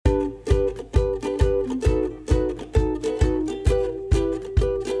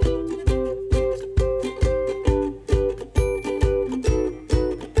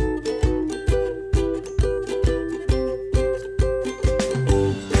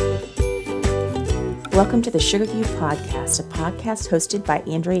Welcome to the Sugar U Podcast, a podcast hosted by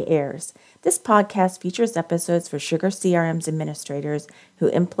Andrea Ayers. This podcast features episodes for Sugar CRM's administrators who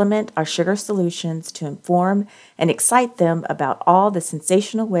implement our sugar solutions to inform and excite them about all the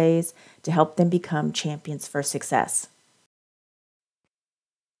sensational ways to help them become champions for success.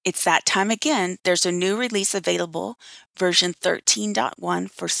 It's that time again. There's a new release available, version 13.1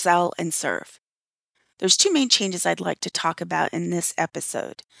 for Sell and Serve. There's two main changes I'd like to talk about in this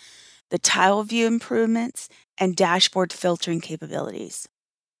episode: the tile view improvements and dashboard filtering capabilities.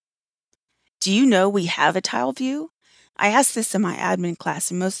 Do you know we have a tile view? I asked this in my admin class,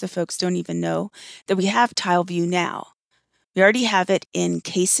 and most of the folks don't even know that we have tile view now. We already have it in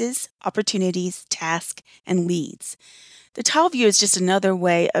cases, opportunities, tasks, and leads. The tile view is just another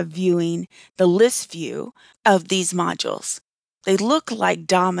way of viewing the list view of these modules. They look like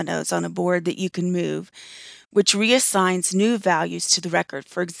dominoes on a board that you can move, which reassigns new values to the record.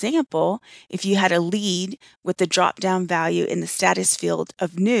 For example, if you had a lead with the drop-down value in the status field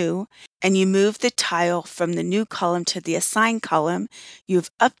of new, and you move the tile from the new column to the assigned column,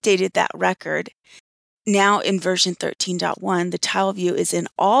 you've updated that record. Now in version 13.1, the tile view is in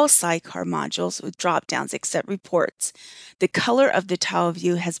all sidecar modules with drop-downs except reports. The color of the tile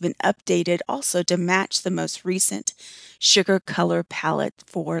view has been updated also to match the most recent Sugar color palette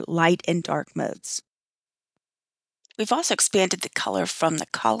for light and dark modes. We've also expanded the color from the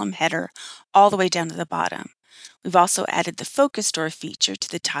column header all the way down to the bottom. We've also added the focus store feature to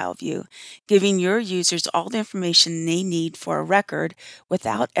the tile view, giving your users all the information they need for a record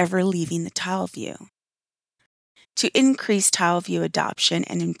without ever leaving the tile view. To increase tile view adoption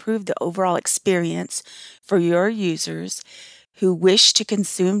and improve the overall experience for your users who wish to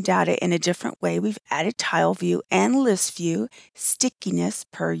consume data in a different way, we've added tile view and list view stickiness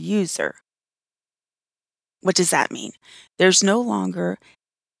per user. What does that mean? There's no longer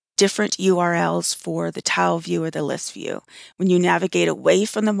different URLs for the tile view or the list view. When you navigate away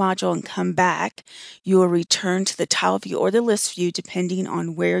from the module and come back, you will return to the tile view or the list view depending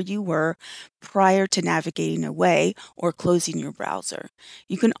on where you were prior to navigating away or closing your browser.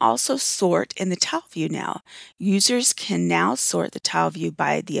 You can also sort in the tile view now. Users can now sort the tile view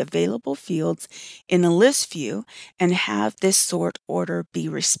by the available fields in the list view and have this sort order be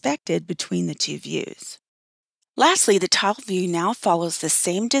respected between the two views. Lastly, the tile view now follows the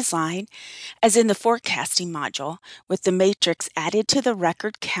same design as in the forecasting module, with the matrix added to the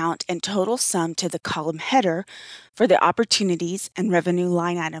record count and total sum to the column header for the opportunities and revenue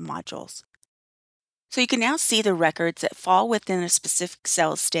line item modules. So you can now see the records that fall within a specific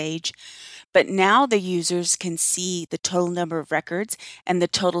sales stage, but now the users can see the total number of records and the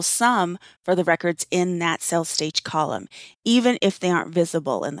total sum for the records in that sales stage column, even if they aren't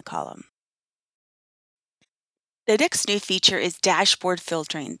visible in the column. The next new feature is dashboard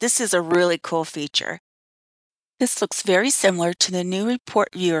filtering. This is a really cool feature. This looks very similar to the new report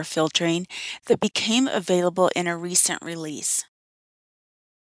viewer filtering that became available in a recent release.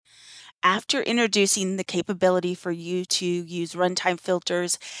 After introducing the capability for you to use runtime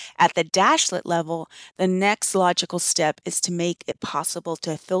filters at the dashlet level, the next logical step is to make it possible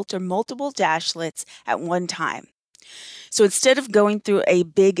to filter multiple dashlets at one time. So instead of going through a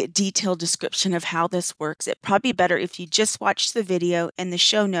big detailed description of how this works, it'd probably be better if you just watch the video and the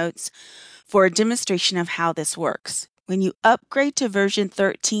show notes for a demonstration of how this works. When you upgrade to version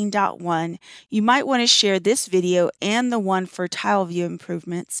 13.1, you might want to share this video and the one for tile view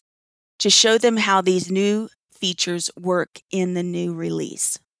improvements to show them how these new features work in the new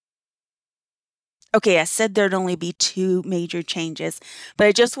release. Okay, I said there'd only be two major changes, but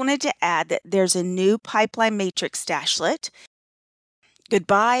I just wanted to add that there's a new pipeline matrix dashlet.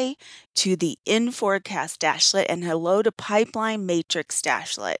 Goodbye to the in-forecast dashlet and hello to pipeline matrix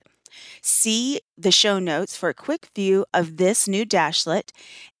dashlet. See the show notes for a quick view of this new dashlet.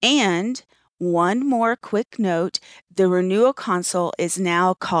 And one more quick note, the renewal console is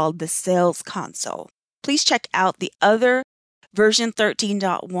now called the Sales Console. Please check out the other version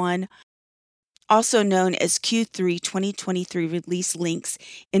 13.1 also known as Q3 2023 release links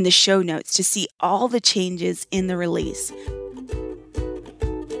in the show notes to see all the changes in the release.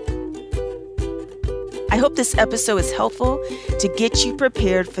 I hope this episode is helpful to get you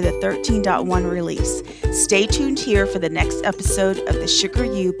prepared for the 13.1 release. Stay tuned here for the next episode of the Sugar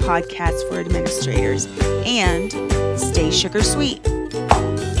U Podcast for Administrators, and stay sugar sweet.